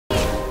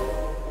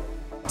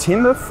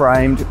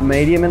Timber-framed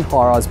medium and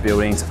high-rise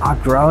buildings are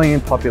growing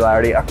in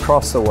popularity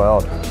across the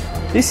world.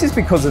 This is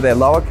because of their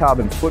lower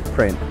carbon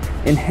footprint,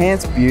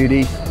 enhanced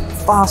beauty,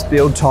 fast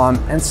build time,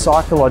 and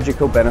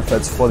psychological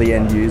benefits for the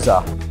end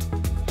user.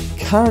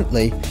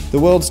 Currently, the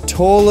world's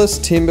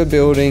tallest timber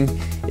building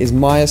is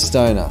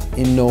Majestona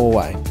in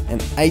Norway, an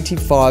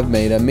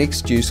 85-metre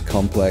mixed-use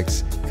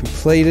complex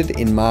completed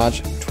in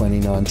March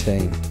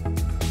 2019.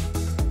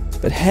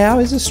 But how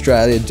is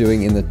Australia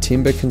doing in the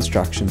timber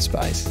construction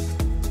space?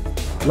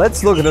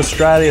 Let's look at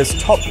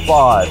Australia's top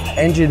 5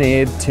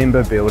 engineered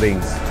timber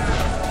buildings.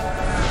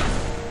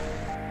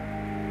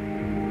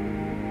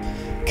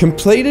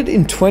 Completed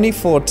in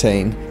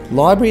 2014,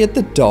 Library at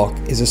the Dock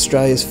is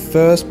Australia's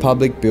first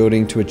public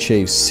building to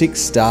achieve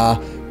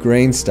 6-star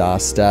Green Star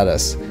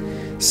status.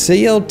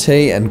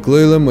 CLT and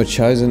Glulam were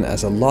chosen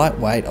as a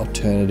lightweight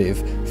alternative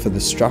for the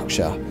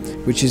structure,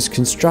 which is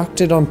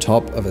constructed on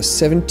top of a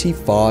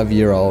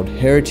 75-year-old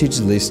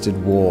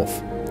heritage-listed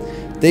wharf.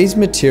 These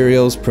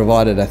materials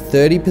provided a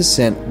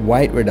 30%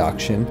 weight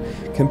reduction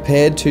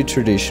compared to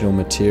traditional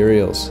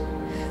materials.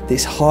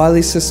 This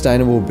highly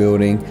sustainable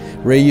building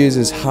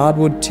reuses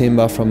hardwood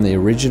timber from the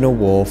original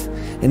wharf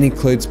and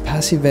includes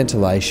passive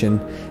ventilation,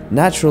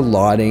 natural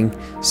lighting,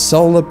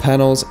 solar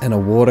panels and a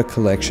water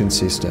collection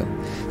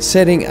system,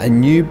 setting a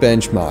new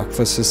benchmark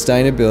for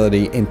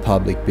sustainability in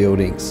public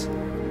buildings.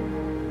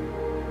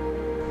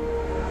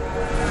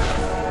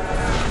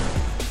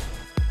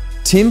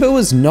 Timber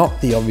was not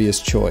the obvious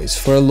choice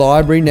for a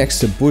library next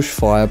to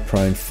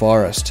bushfire-prone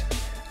forest.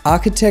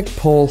 Architect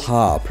Paul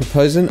Haar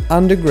proposed an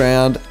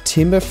underground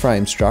timber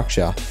frame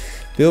structure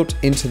built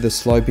into the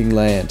sloping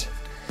land.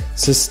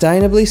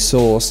 Sustainably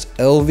sourced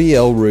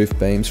LVL roof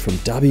beams from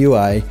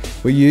WA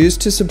were used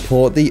to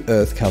support the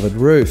earth-covered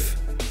roof.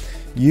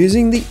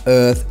 Using the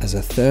earth as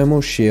a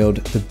thermal shield,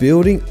 the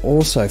building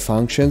also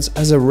functions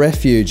as a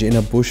refuge in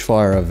a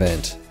bushfire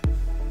event.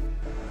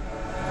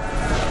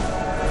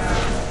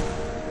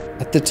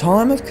 At the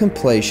time of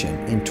completion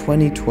in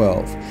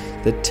 2012,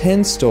 the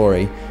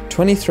 10-storey,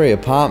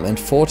 23-apartment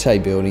Forte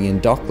Building in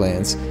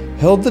Docklands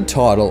held the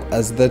title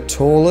as the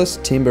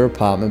tallest timber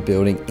apartment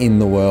building in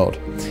the world.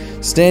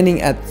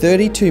 Standing at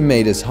 32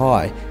 metres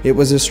high, it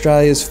was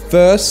Australia's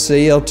first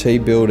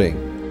CLT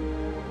building.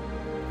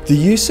 The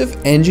use of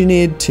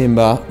engineered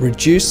timber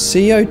reduced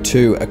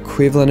CO2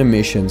 equivalent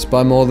emissions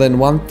by more than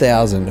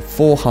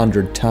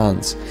 1,400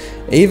 tonnes,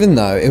 even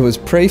though it was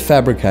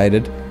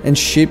prefabricated and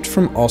shipped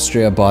from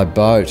Austria by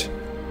boat.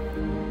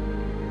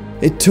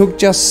 It took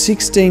just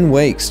 16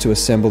 weeks to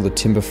assemble the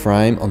timber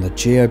frame on the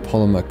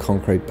geopolymer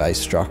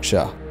concrete-based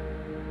structure.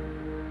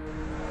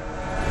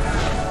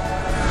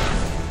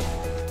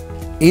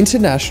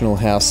 International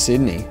House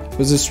Sydney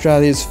was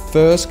Australia's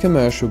first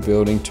commercial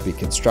building to be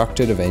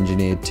constructed of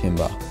engineered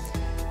timber.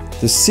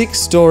 The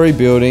 6-storey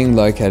building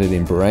located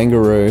in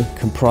Barangaroo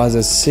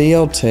comprises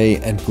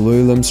CLT and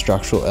Glulam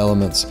structural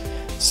elements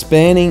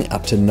spanning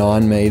up to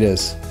 9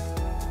 metres.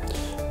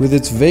 With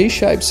its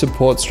V-shaped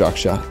support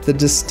structure, the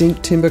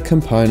distinct timber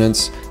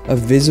components are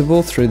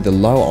visible through the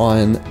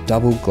low-iron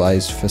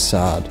double-glazed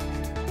facade.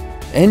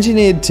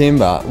 Engineered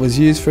timber was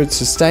used for its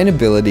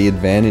sustainability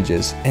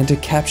advantages and to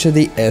capture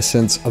the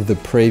essence of the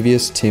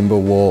previous timber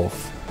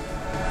wharf.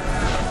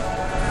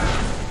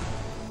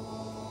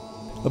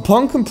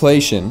 Upon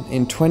completion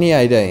in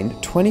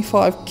 2018,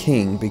 25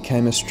 King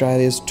became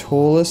Australia's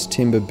tallest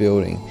timber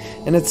building,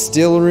 and it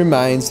still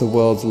remains the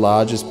world's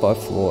largest by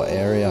floor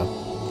area.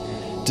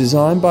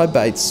 Designed by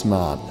Bates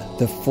Smart,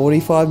 the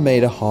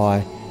 45-metre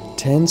high,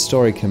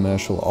 10-storey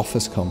commercial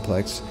office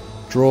complex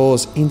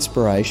draws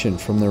inspiration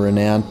from the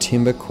renowned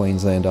Timber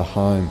Queenslander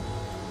home.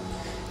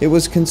 It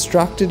was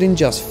constructed in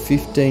just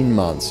 15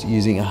 months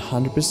using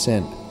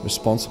 100%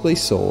 responsibly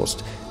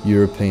sourced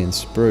European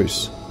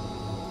spruce.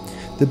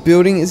 The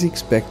building is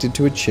expected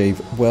to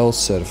achieve WELL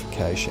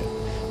certification,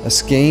 a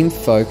scheme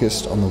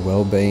focused on the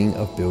well-being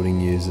of building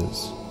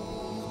users.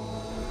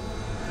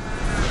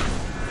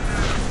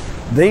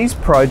 These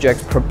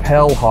projects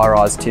propel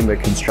high-rise timber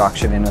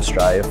construction in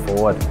Australia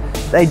forward.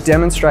 They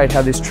demonstrate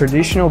how this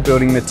traditional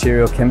building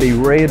material can be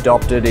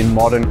readopted in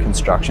modern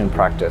construction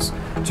practice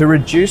to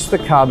reduce the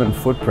carbon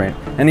footprint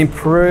and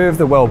improve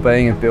the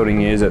well-being of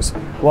building users,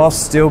 while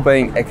still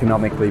being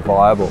economically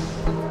viable.